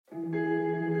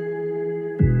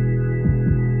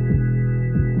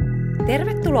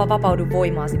Tervetuloa Vapaudu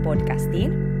voimaasi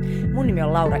podcastiin. Mun nimi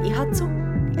on Laura Ihatsu.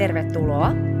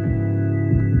 Tervetuloa.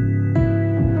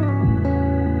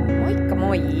 Moikka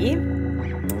moi!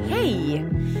 Hei!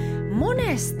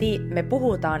 Monesti me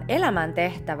puhutaan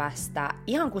elämäntehtävästä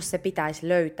ihan kun se pitäisi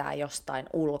löytää jostain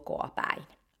ulkoa päin.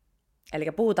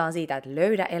 Eli puhutaan siitä, että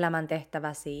löydä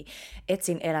elämäntehtäväsi,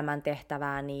 etsin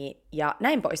elämäntehtävääni ja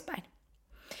näin poispäin.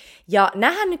 Ja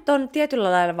nämähän nyt on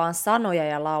tietyllä lailla vaan sanoja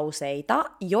ja lauseita,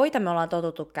 joita me ollaan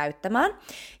totuttu käyttämään.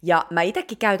 Ja mä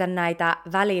itsekin käytän näitä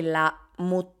välillä,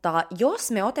 mutta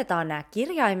jos me otetaan nämä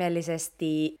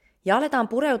kirjaimellisesti ja aletaan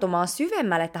pureutumaan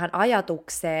syvemmälle tähän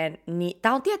ajatukseen, niin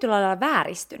tämä on tietyllä lailla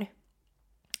vääristynyt.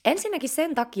 Ensinnäkin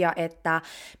sen takia, että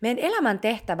meidän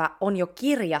elämäntehtävä on jo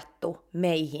kirjattu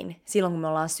meihin silloin, kun me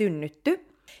ollaan synnytty.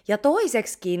 Ja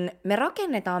toiseksikin me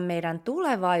rakennetaan meidän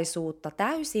tulevaisuutta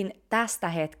täysin tästä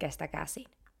hetkestä käsin.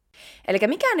 Eli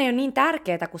mikään ei ole niin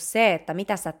tärkeää kuin se, että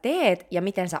mitä sä teet ja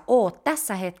miten sä oot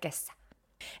tässä hetkessä.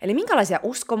 Eli minkälaisia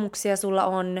uskomuksia sulla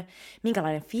on,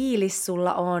 minkälainen fiilis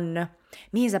sulla on,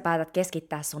 mihin sä päätät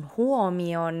keskittää sun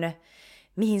huomion,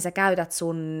 mihin sä käytät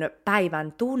sun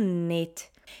päivän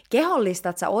tunnit,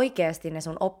 kehollistat sä oikeasti ne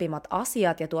sun oppimat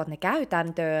asiat ja tuot ne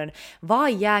käytäntöön,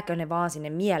 vai jääkö ne vaan sinne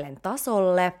mielen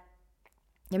tasolle?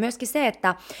 Ja myöskin se,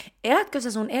 että elätkö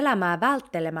sä sun elämää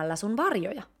välttelemällä sun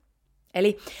varjoja?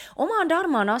 Eli omaan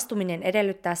dharmaan astuminen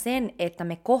edellyttää sen, että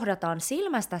me kohdataan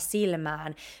silmästä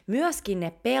silmään myöskin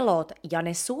ne pelot ja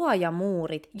ne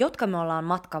suojamuurit, jotka me ollaan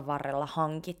matkan varrella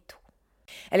hankittu.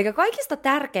 Eli kaikista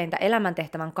tärkeintä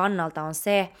elämäntehtävän kannalta on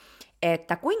se,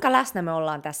 että kuinka läsnä me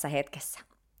ollaan tässä hetkessä.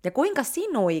 Ja kuinka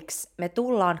sinuiksi me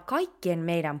tullaan kaikkien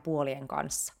meidän puolien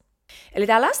kanssa. Eli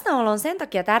tämä läsnäolo on sen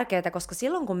takia tärkeää, koska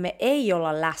silloin kun me ei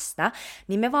olla läsnä,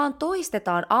 niin me vaan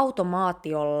toistetaan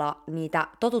automaatiolla niitä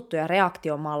totuttuja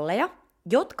reaktiomalleja,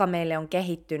 jotka meille on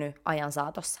kehittynyt ajan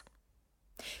saatossa.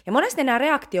 Ja monesti nämä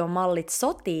reaktiomallit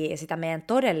sotii sitä meidän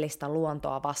todellista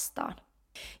luontoa vastaan.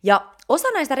 Ja osa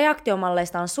näistä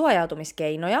reaktiomalleista on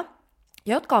suojautumiskeinoja,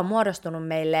 jotka on muodostunut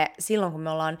meille silloin, kun me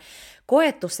ollaan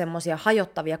koettu semmoisia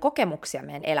hajottavia kokemuksia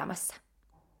meidän elämässä.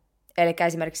 Eli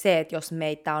esimerkiksi se, että jos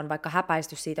meitä on vaikka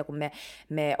häpäisty siitä, kun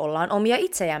me ollaan omia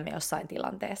itsejämme jossain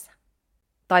tilanteessa.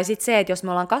 Tai sitten se, että jos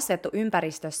me ollaan kasvettu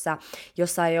ympäristössä,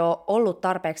 jossa ei ole ollut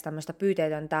tarpeeksi tämmöistä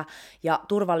pyyteetöntä ja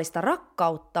turvallista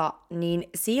rakkautta, niin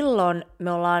silloin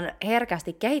me ollaan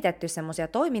herkästi kehitetty semmoisia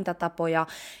toimintatapoja,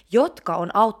 jotka on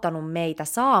auttanut meitä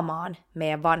saamaan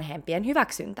meidän vanhempien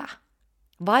hyväksyntää.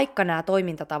 Vaikka nämä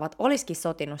toimintatavat olisikin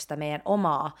sotinut sitä meidän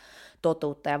omaa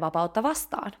totuutta ja vapautta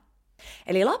vastaan.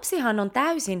 Eli lapsihan on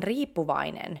täysin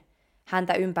riippuvainen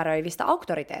häntä ympäröivistä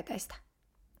auktoriteeteista,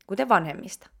 kuten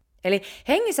vanhemmista. Eli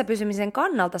hengissä pysymisen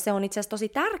kannalta se on itse asiassa tosi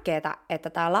tärkeää, että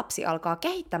tämä lapsi alkaa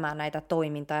kehittämään näitä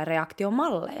toiminta- ja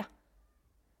reaktiomalleja.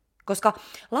 Koska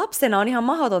lapsena on ihan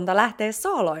mahdotonta lähteä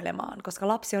sooloilemaan, koska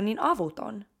lapsi on niin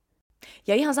avuton.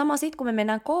 Ja ihan sama sitten, kun me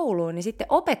mennään kouluun, niin sitten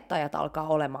opettajat alkaa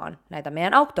olemaan näitä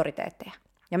meidän auktoriteetteja.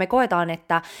 Ja me koetaan,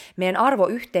 että meidän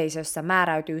arvoyhteisössä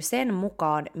määräytyy sen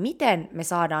mukaan, miten me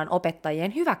saadaan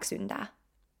opettajien hyväksyntää.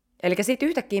 Eli sitten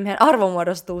yhtäkkiä meidän arvo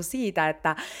muodostuu siitä,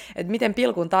 että miten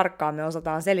pilkun tarkkaan me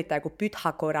osataan selittää joku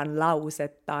Pythagoran lause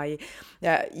tai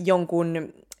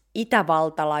jonkun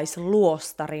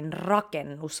itävaltalaisluostarin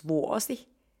rakennusvuosi.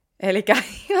 Eli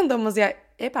ihan tommosia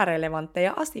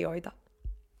epärelevantteja asioita.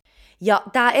 Ja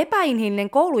tämä epäinhimillinen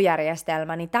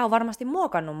koulujärjestelmä, niin tämä on varmasti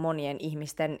muokannut monien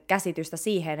ihmisten käsitystä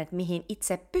siihen, että mihin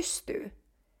itse pystyy.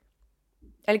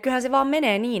 Eli kyllähän se vaan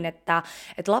menee niin, että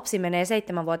lapsi menee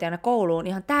 7-vuotiaana kouluun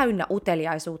ihan täynnä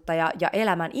uteliaisuutta ja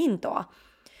elämän intoa.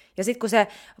 Ja sitten kun se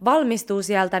valmistuu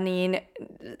sieltä, niin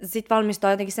sitten valmistuu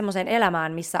jotenkin semmoiseen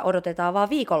elämään, missä odotetaan vaan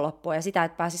viikonloppua ja sitä,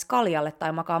 että pääsisi kaljalle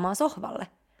tai makaamaan sohvalle.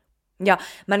 Ja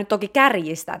mä nyt toki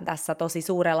kärjistän tässä tosi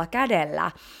suurella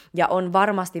kädellä, ja on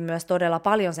varmasti myös todella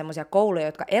paljon semmoisia kouluja,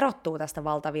 jotka erottuu tästä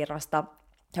valtavirrasta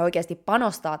ja oikeasti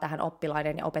panostaa tähän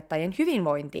oppilaiden ja opettajien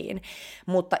hyvinvointiin,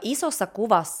 mutta isossa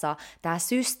kuvassa tämä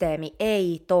systeemi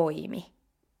ei toimi.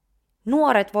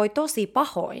 Nuoret voi tosi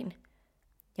pahoin,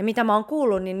 ja mitä mä oon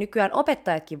kuullut, niin nykyään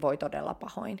opettajatkin voi todella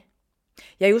pahoin.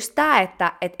 Ja just tämä,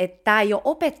 että tämä ei ole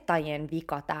opettajien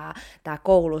vika, tämä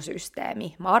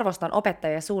koulusysteemi. Mä arvostan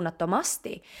opettajia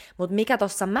suunnattomasti, mutta mikä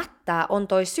tuossa mättää on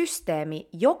toi systeemi,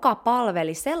 joka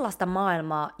palveli sellaista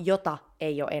maailmaa, jota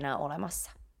ei ole enää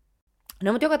olemassa.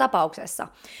 No mutta joka tapauksessa.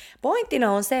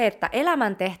 Pointtina on se, että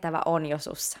elämäntehtävä on jo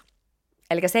sussa.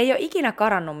 Eli se ei ole ikinä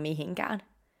karannut mihinkään.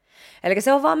 Eli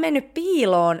se on vaan mennyt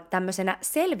piiloon tämmöisenä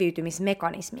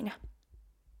selviytymismekanismina.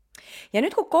 Ja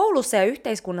nyt kun koulussa ja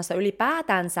yhteiskunnassa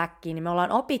ylipäätänsäkin, niin me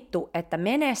ollaan opittu, että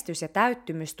menestys ja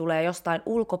täyttymys tulee jostain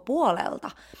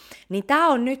ulkopuolelta, niin tämä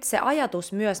on nyt se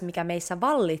ajatus myös, mikä meissä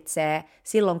vallitsee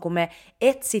silloin, kun me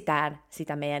etsitään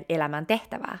sitä meidän elämän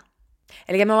tehtävää.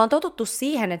 Eli me ollaan totuttu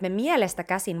siihen, että me mielestä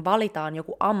käsin valitaan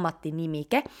joku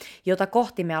ammattinimike, jota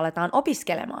kohti me aletaan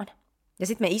opiskelemaan. Ja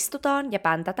sitten me istutaan ja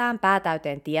päntätään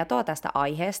päätäyteen tietoa tästä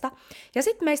aiheesta, ja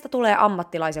sitten meistä tulee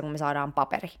ammattilaisia, kun me saadaan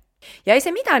paperi. Ja ei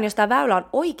se mitään, jos tämä väylä on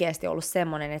oikeasti ollut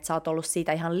semmoinen, että sä oot ollut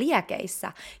siitä ihan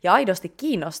liekeissä ja aidosti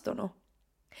kiinnostunut.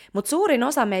 Mutta suurin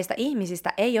osa meistä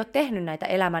ihmisistä ei ole tehnyt näitä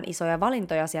elämän isoja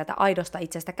valintoja sieltä aidosta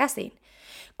itsestä käsin,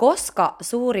 koska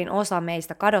suurin osa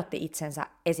meistä kadotti itsensä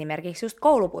esimerkiksi just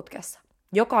kouluputkessa,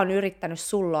 joka on yrittänyt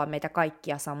sulloa meitä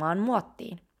kaikkia samaan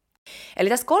muottiin. Eli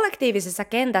tässä kollektiivisessa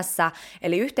kentässä,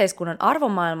 eli yhteiskunnan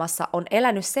arvomaailmassa on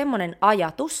elänyt semmoinen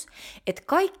ajatus, että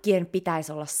kaikkien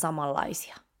pitäisi olla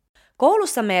samanlaisia.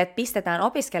 Koulussa meidät pistetään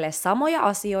opiskelemaan samoja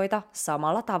asioita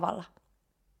samalla tavalla.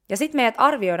 Ja sitten meidät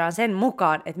arvioidaan sen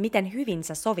mukaan, että miten hyvin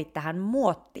sä sovit tähän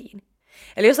muottiin.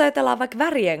 Eli jos ajatellaan vaikka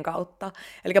värien kautta,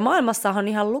 eli maailmassahan on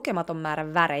ihan lukematon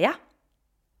määrä värejä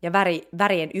ja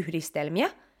värien yhdistelmiä,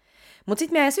 mutta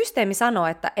sitten meidän systeemi sanoo,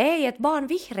 että ei, että vaan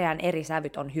vihreän eri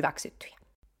sävyt on hyväksyttyjä.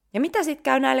 Ja mitä sitten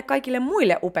käy näille kaikille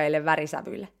muille upeille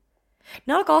värisävyille?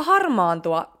 Ne alkaa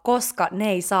harmaantua, koska ne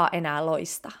ei saa enää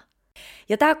loistaa.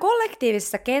 Ja tämä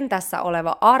kollektiivisessa kentässä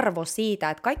oleva arvo siitä,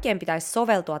 että kaikkien pitäisi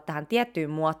soveltua tähän tiettyyn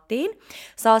muottiin,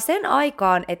 saa sen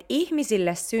aikaan, että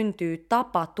ihmisille syntyy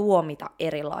tapa tuomita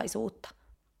erilaisuutta.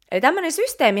 Eli tämmöinen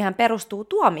systeemihän perustuu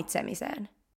tuomitsemiseen.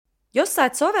 Jos sä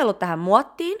et sovellu tähän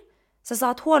muottiin, sä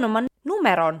saat huonomman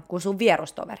numeron kuin sun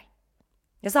vierustoveri.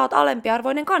 Ja sä oot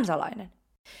alempiarvoinen kansalainen.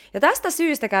 Ja tästä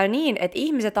syystä käy niin, että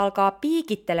ihmiset alkaa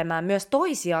piikittelemään myös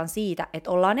toisiaan siitä,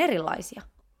 että ollaan erilaisia.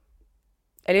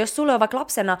 Eli jos sulle on vaikka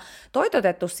lapsena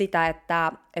toitotettu sitä,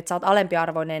 että sä oot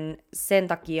alempiarvoinen sen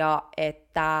takia,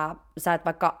 että sä et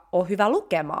vaikka ole hyvä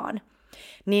lukemaan,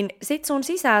 niin sit sun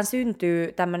sisään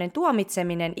syntyy tämmöinen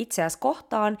tuomitseminen itseäsi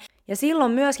kohtaan, ja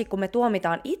silloin myöskin kun me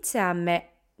tuomitaan itseämme,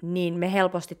 niin me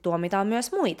helposti tuomitaan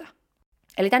myös muita.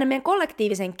 Eli tänne meidän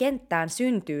kollektiivisen kenttään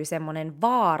syntyy semmoinen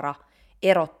vaara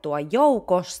erottua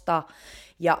joukosta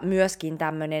ja myöskin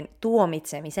tämmöinen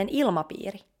tuomitsemisen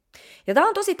ilmapiiri. Ja tämä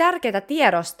on tosi tärkeää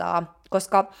tiedostaa,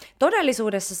 koska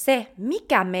todellisuudessa se,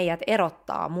 mikä meidät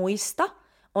erottaa muista,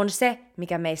 on se,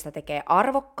 mikä meistä tekee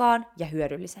arvokkaan ja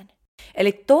hyödyllisen.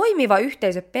 Eli toimiva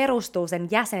yhteisö perustuu sen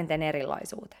jäsenten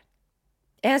erilaisuuteen.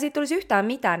 Eihän siitä tulisi yhtään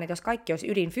mitään, että jos kaikki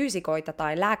olisi ydinfyysikoita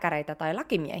tai lääkäreitä tai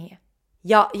lakimiehiä.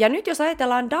 Ja nyt jos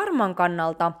ajatellaan dharman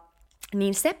kannalta,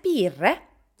 niin se piirre,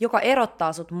 joka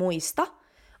erottaa sut muista,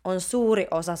 on suuri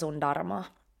osa sun dharmaa.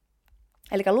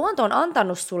 Eli luonto on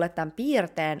antanut sulle tämän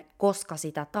piirteen, koska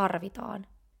sitä tarvitaan.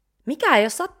 Mikä ei ole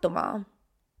sattumaa.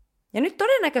 Ja nyt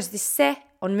todennäköisesti se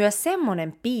on myös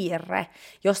semmoinen piirre,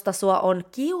 josta sua on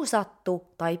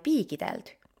kiusattu tai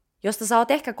piikitelty. Josta sä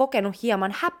oot ehkä kokenut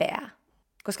hieman häpeää.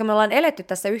 Koska me ollaan eletty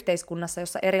tässä yhteiskunnassa,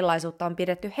 jossa erilaisuutta on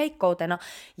pidetty heikkoutena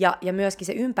ja myöskin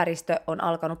se ympäristö on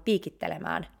alkanut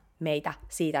piikittelemään meitä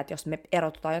siitä, että jos me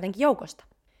erotutaan jotenkin joukosta.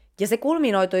 Ja se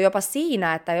kulminoituu jopa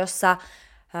siinä, että jos sä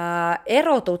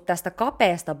erotut tästä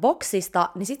kapeasta boksista,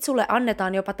 niin sit sulle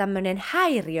annetaan jopa tämmönen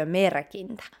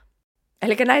häiriömerkintä.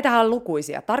 Eli näitähän on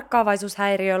lukuisia.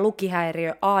 Tarkkaavaisuushäiriö,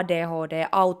 lukihäiriö, ADHD,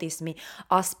 autismi,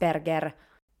 Asperger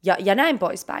ja näin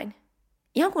poispäin.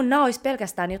 Ihan kun nämä olisi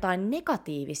pelkästään jotain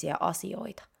negatiivisia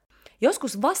asioita.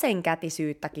 Joskus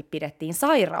vasenkätisyyttäkin pidettiin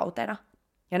sairautena.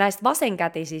 Ja näistä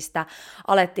vasenkätisistä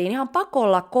alettiin ihan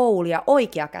pakolla koulia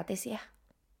oikeakätisiä.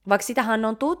 Vaikka sitähän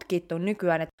on tutkittu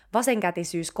nykyään, että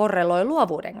vasenkätisyys korreloi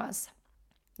luovuuden kanssa.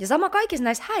 Ja sama kaikissa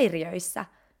näissä häiriöissä,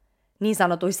 niin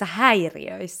sanotuissa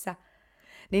häiriöissä,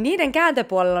 niin niiden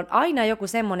kääntöpuolella on aina joku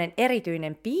semmoinen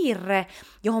erityinen piirre,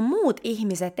 johon muut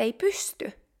ihmiset ei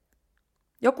pysty.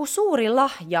 Joku suuri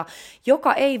lahja,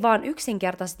 joka ei vaan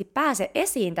yksinkertaisesti pääse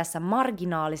esiin tässä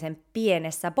marginaalisen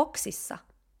pienessä boksissa.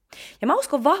 Ja mä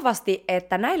uskon vahvasti,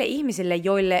 että näille ihmisille,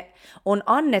 joille on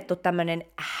annettu tämmöinen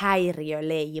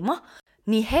häiriöleima,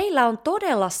 niin heillä on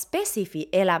todella spesifi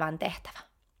elämäntehtävä,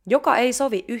 joka ei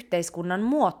sovi yhteiskunnan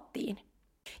muottiin.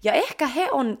 Ja ehkä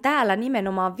he on täällä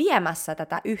nimenomaan viemässä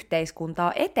tätä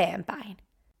yhteiskuntaa eteenpäin,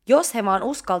 jos he vaan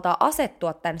uskaltaa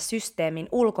asettua tämän systeemin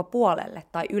ulkopuolelle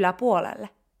tai yläpuolelle.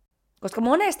 Koska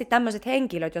monesti tämmöiset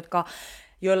henkilöt,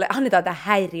 joille annetaan tämä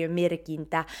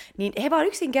häiriömerkintä, niin he vaan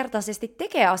yksinkertaisesti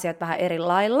tekee asiat vähän eri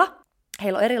lailla.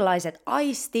 Heillä on erilaiset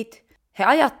aistit, he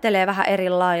ajattelee vähän eri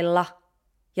lailla,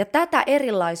 ja tätä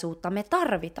erilaisuutta me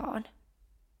tarvitaan.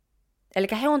 Eli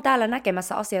he on täällä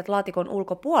näkemässä asiat laatikon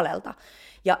ulkopuolelta.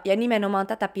 Ja nimenomaan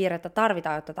tätä piirrettä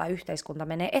tarvitaan, jotta tämä yhteiskunta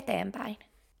menee eteenpäin.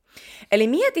 Eli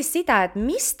mieti sitä, että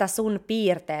mistä sun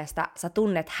piirteestä sä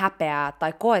tunnet häpeää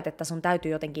tai koet, että sun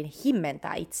täytyy jotenkin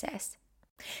himmentää itseesi.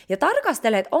 Ja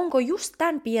tarkastele, että onko just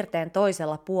tämän piirteen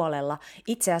toisella puolella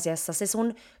itse asiassa se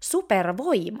sun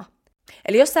supervoima.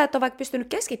 Eli jos sä et ole vaikka pystynyt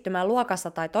keskittymään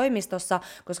luokassa tai toimistossa,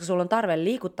 koska sulla on tarve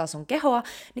liikuttaa sun kehoa,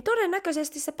 niin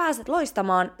todennäköisesti sä pääset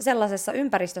loistamaan sellaisessa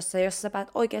ympäristössä, jossa sä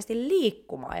pääset oikeasti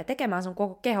liikkumaan ja tekemään sun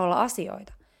koko keholla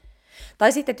asioita.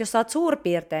 Tai sitten, että jos sä oot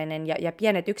suurpiirteinen ja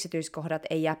pienet yksityiskohdat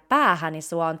ei jää päähän, niin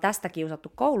sua on tästä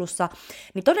kiusattu koulussa,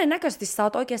 niin todennäköisesti sä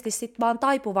oot oikeasti sit vaan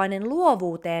taipuvainen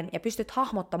luovuuteen ja pystyt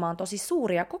hahmottamaan tosi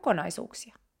suuria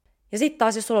kokonaisuuksia. Ja sitten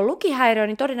taas, jos sulla on lukihäiriö,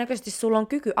 niin todennäköisesti sulla on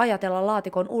kyky ajatella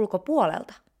laatikon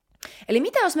ulkopuolelta. Eli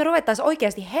mitä jos me ruvettaisiin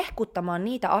oikeasti hehkuttamaan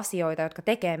niitä asioita, jotka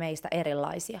tekee meistä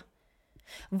erilaisia?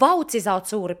 Vautsi, sä oot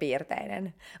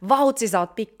suurpiirteinen. Vautsi, sä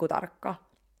oot pikkutarkka.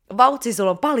 Vautsi,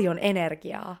 sulla on paljon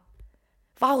energiaa.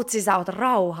 Vautsi, sä oot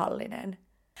rauhallinen.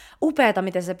 Upeeta,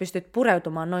 miten sä pystyt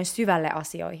pureutumaan noin syvälle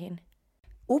asioihin.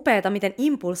 Upeeta, miten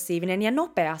impulsiivinen ja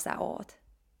nopea sä oot.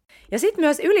 Ja sitten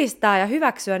myös ylistää ja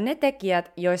hyväksyä ne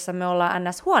tekijät, joissa me ollaan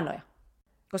ns. Huonoja.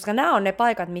 Koska nämä on ne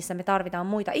paikat, missä me tarvitaan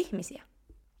muita ihmisiä.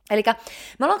 Eli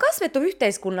me ollaan kasvettu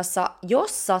yhteiskunnassa,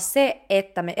 jossa se,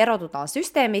 että me erotutaan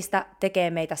systeemistä, tekee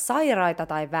meitä sairaita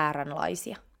tai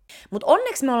vääränlaisia. Mutta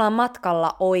onneksi me ollaan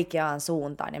matkalla oikeaan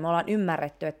suuntaan ja me ollaan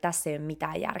ymmärretty, että tässä ei ole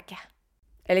mitään järkeä.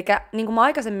 Eli niin kuin mä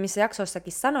aikaisemmissa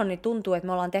jaksoissakin sanoin, niin tuntuu, että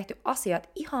me ollaan tehty asiat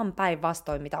ihan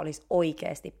päinvastoin, mitä olisi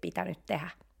oikeasti pitänyt tehdä.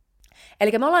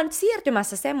 Eli me ollaan nyt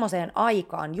siirtymässä semmoiseen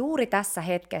aikaan juuri tässä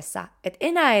hetkessä, että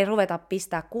enää ei ruveta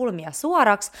pistää kulmia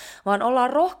suoraksi, vaan ollaan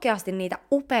rohkeasti niitä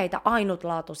upeita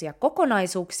ainutlaatuisia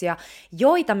kokonaisuuksia,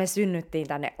 joita me synnyttiin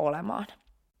tänne olemaan.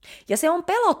 Ja se on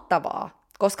pelottavaa,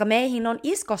 koska meihin on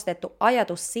iskostettu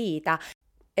ajatus siitä,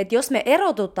 että jos me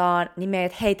erotutaan, niin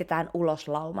meidät heitetään ulos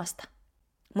laumasta.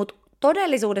 Mutta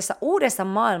todellisuudessa uudessa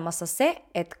maailmassa se,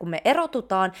 että kun me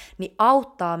erotutaan, niin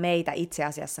auttaa meitä itse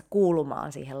asiassa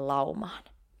kuulumaan siihen laumaan.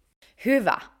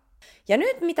 Hyvä. Ja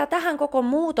nyt mitä tähän koko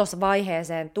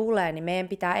muutosvaiheeseen tulee, niin meidän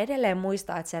pitää edelleen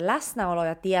muistaa, että se läsnäolo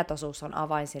ja tietoisuus on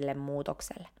avain sille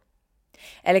muutokselle.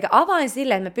 Eli avain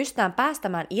sille, että me pystytään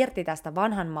päästämään irti tästä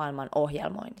vanhan maailman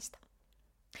ohjelmoinnista.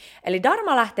 Eli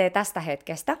Dharma lähtee tästä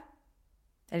hetkestä.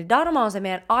 Eli Dharma on se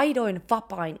meidän aidoin,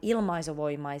 vapain,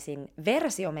 ilmaisuvoimaisin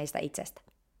versio meistä itsestä.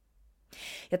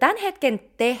 Ja tämän hetken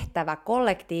tehtävä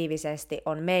kollektiivisesti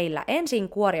on meillä ensin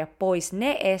kuoria pois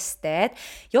ne esteet,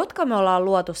 jotka me ollaan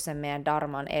luotu sen meidän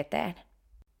Dharman eteen.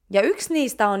 Ja yksi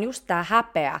niistä on just tämä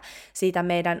häpeä siitä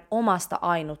meidän omasta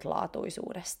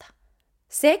ainutlaatuisuudesta.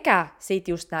 Sekä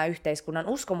sitten just nämä yhteiskunnan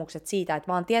uskomukset siitä, että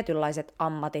vaan tietynlaiset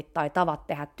ammatit tai tavat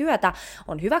tehdä työtä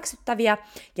on hyväksyttäviä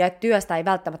ja että työstä ei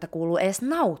välttämättä kuulu edes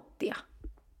nauttia.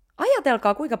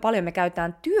 Ajatelkaa, kuinka paljon me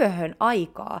käytetään työhön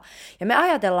aikaa ja me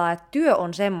ajatellaan, että työ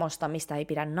on semmoista, mistä ei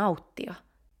pidä nauttia.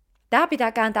 Tämä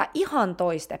pitää kääntää ihan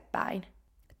toistepäin.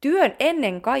 Työn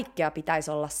ennen kaikkea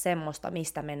pitäisi olla semmoista,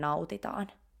 mistä me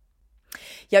nautitaan.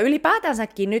 Ja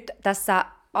ylipäätänsäkin nyt tässä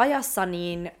ajassa,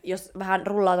 niin jos vähän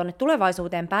rullaa tuonne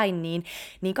tulevaisuuteen päin,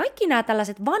 niin kaikki nämä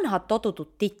tällaiset vanhat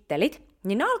totutut tittelit,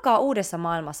 niin ne alkaa uudessa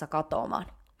maailmassa katoamaan.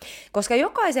 Koska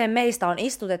jokaiseen meistä on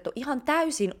istutettu ihan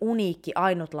täysin uniikki,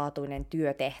 ainutlaatuinen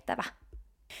työtehtävä.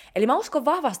 Eli mä uskon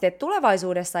vahvasti, että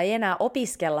tulevaisuudessa ei enää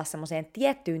opiskella semmoiseen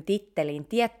tiettyyn titteliin,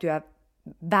 tiettyä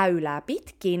väylää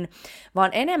pitkin, vaan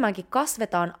enemmänkin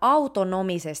kasvetaan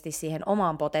autonomisesti siihen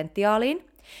omaan potentiaaliin,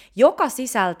 joka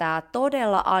sisältää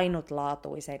todella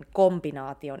ainutlaatuisen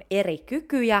kombinaation eri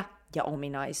kykyjä ja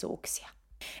ominaisuuksia.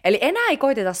 Eli enää ei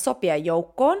koiteta sopia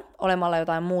joukkoon olemalla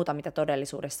jotain muuta, mitä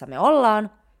todellisuudessa me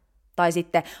ollaan, tai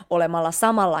sitten olemalla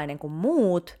samanlainen kuin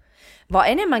muut, vaan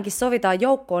enemmänkin sovitaan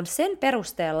joukkoon sen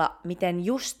perusteella, miten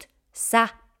just sä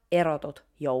erotut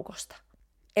joukosta.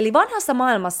 Eli vanhassa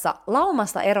maailmassa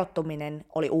laumasta erottuminen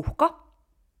oli uhka,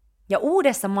 ja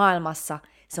uudessa maailmassa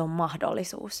se on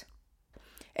mahdollisuus.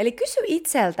 Eli kysy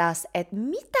itseltäsi, että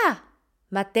mitä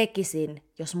mä tekisin,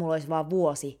 jos mulla olisi vaan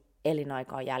vuosi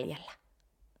elinaikaa jäljellä?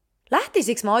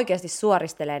 Lähtisikö mä oikeasti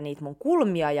suoristelemaan niitä mun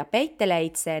kulmia ja peittelee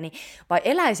itseeni, vai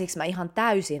eläisikö mä ihan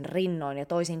täysin rinnoin ja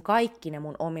toisin kaikki ne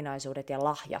mun ominaisuudet ja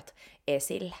lahjat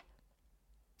esille?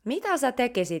 Mitä sä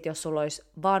tekisit, jos sulla olisi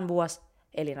vaan vuosi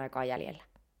elinaikaa jäljellä?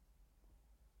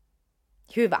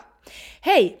 Hyvä.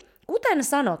 Hei, kuten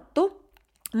sanottu,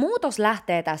 muutos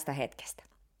lähtee tästä hetkestä.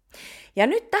 Ja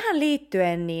nyt tähän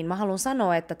liittyen, niin mä haluan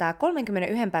sanoa, että tämä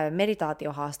 31 päivän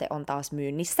meditaatiohaaste on taas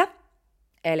myynnissä.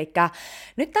 Eli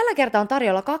nyt tällä kertaa on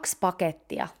tarjolla 2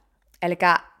 pakettia. Eli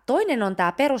toinen on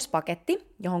tämä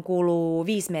peruspaketti, johon kuuluu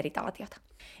 5 meditaatiota.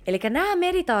 Eli nämä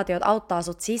meditaatiot auttaa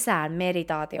sut sisään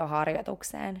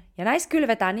meditaatioharjoitukseen. Ja näissä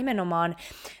kylvetään nimenomaan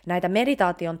näitä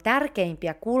meditaation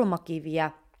tärkeimpiä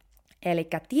kulmakiviä, eli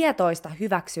tietoista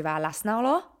hyväksyvää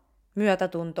läsnäoloa,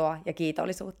 myötätuntoa ja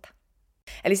kiitollisuutta.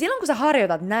 Eli silloin kun sä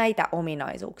harjoitat näitä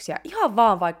ominaisuuksia, ihan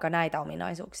vaan vaikka näitä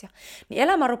ominaisuuksia, niin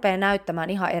elämä rupeaa näyttämään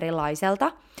ihan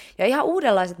erilaiselta ja ihan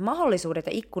uudenlaiset mahdollisuudet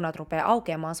ja ikkunat rupeaa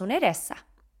aukeamaan sun edessä.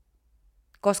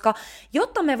 Koska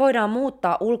jotta me voidaan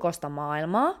muuttaa ulkoista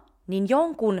maailmaa, niin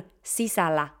jonkun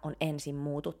sisällä on ensin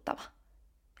muututtava.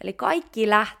 Eli kaikki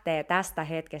lähtee tästä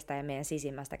hetkestä ja meidän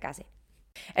sisimmästä käsin.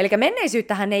 Eli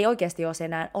menneisyyttähän ei oikeasti ole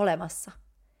enää olemassa.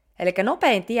 Eli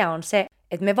nopein tie on se,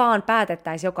 että me vaan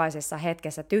päätettäisiin jokaisessa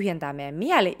hetkessä tyhjentää meidän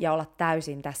mieli ja olla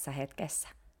täysin tässä hetkessä.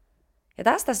 Ja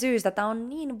tästä syystä tämä on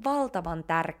niin valtavan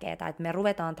tärkeää, että me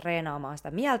ruvetaan treenaamaan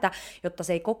sitä mieltä, jotta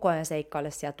se ei koko ajan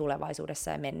seikkaile siellä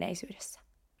tulevaisuudessa ja menneisyydessä.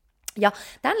 Ja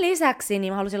tämän lisäksi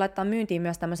niin mä halusin laittaa myyntiin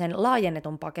myös tämmöisen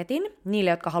laajennetun paketin niille,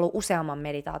 jotka haluaa useamman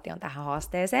meditaation tähän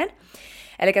haasteeseen.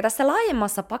 Eli tässä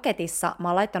laajemmassa paketissa mä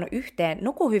oon laittanut yhteen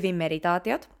Nuku hyvin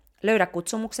meditaatiot, Löydä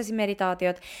kutsumuksesi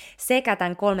meditaatiot sekä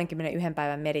tämän 31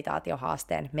 päivän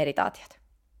meditaatiohaasteen meditaatiot.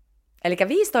 Eli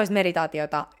 15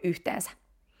 meditaatiota yhteensä.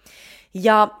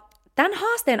 Ja tämän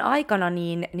haasteen aikana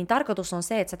niin tarkoitus on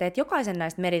se, että sä teet jokaisen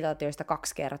näistä meditaatioista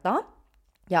 2 kertaa.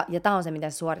 Ja tämä on se,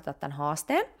 miten sä suoritat tämän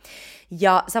haasteen.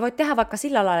 Ja sä voit tehdä vaikka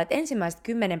sillä lailla, että ensimmäiset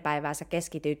 10 päivää sä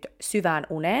keskityt syvään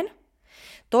uneen.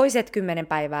 Toiset 10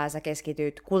 päivää sä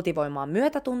keskityt kultivoimaan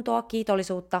myötätuntoa,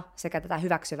 kiitollisuutta sekä tätä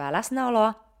hyväksyvää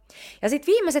läsnäoloa. Ja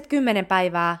sitten viimeiset 10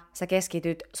 päivää sä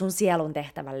keskityt sun sielun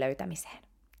tehtävän löytämiseen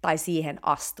tai siihen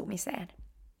astumiseen.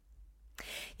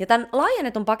 Ja tämän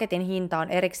laajennetun paketin hinta on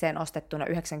erikseen ostettuna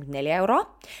 94 €,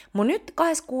 mutta nyt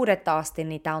 26. asti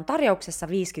niin tämä on tarjouksessa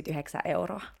 59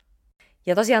 €.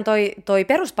 Ja tosiaan toi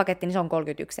peruspaketti niin se on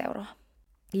 31 €.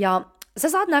 Ja sä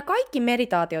saat nämä kaikki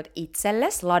meditaatiot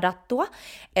itsellesi ladattua,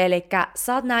 eli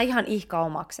saat nämä ihan ihka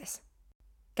omakses.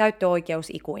 Käyttöoikeus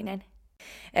ikuinen.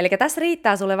 Eli tässä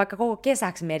riittää sulle vaikka koko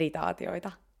kesäksi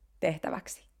meditaatioita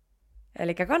tehtäväksi.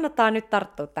 Eli kannattaa nyt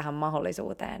tarttua tähän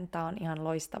mahdollisuuteen. Tämä on ihan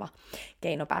loistava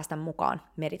keino päästä mukaan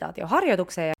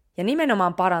meditaatioharjoitukseen ja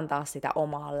nimenomaan parantaa sitä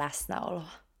omaa läsnäoloa.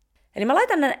 Eli mä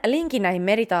laitan linkin näihin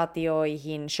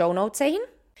meditaatioihin show notesihin.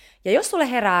 Ja jos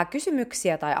sulle herää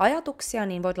kysymyksiä tai ajatuksia,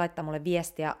 niin voit laittaa mulle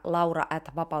viestiä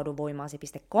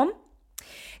laura@vapauduvoimaasi.com.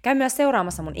 Käy myös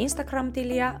seuraamassa mun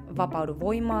Instagram-tiliä, Vapaudu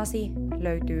Voimaasi,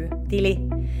 löytyy tili.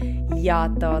 Ja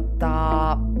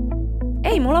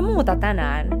ei mulla muuta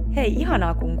tänään. Hei,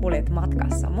 ihanaa kun kuulit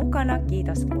matkassa mukana.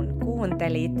 Kiitos kun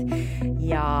kuuntelit.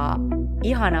 Ja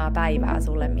ihanaa päivää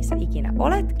sulle, missä ikinä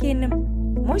oletkin.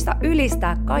 Muista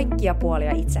ylistää kaikkia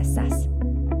puolia itsessäsi.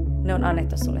 Ne on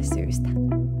annettu sulle syystä.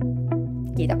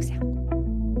 Kiitoksia.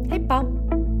 Heippa!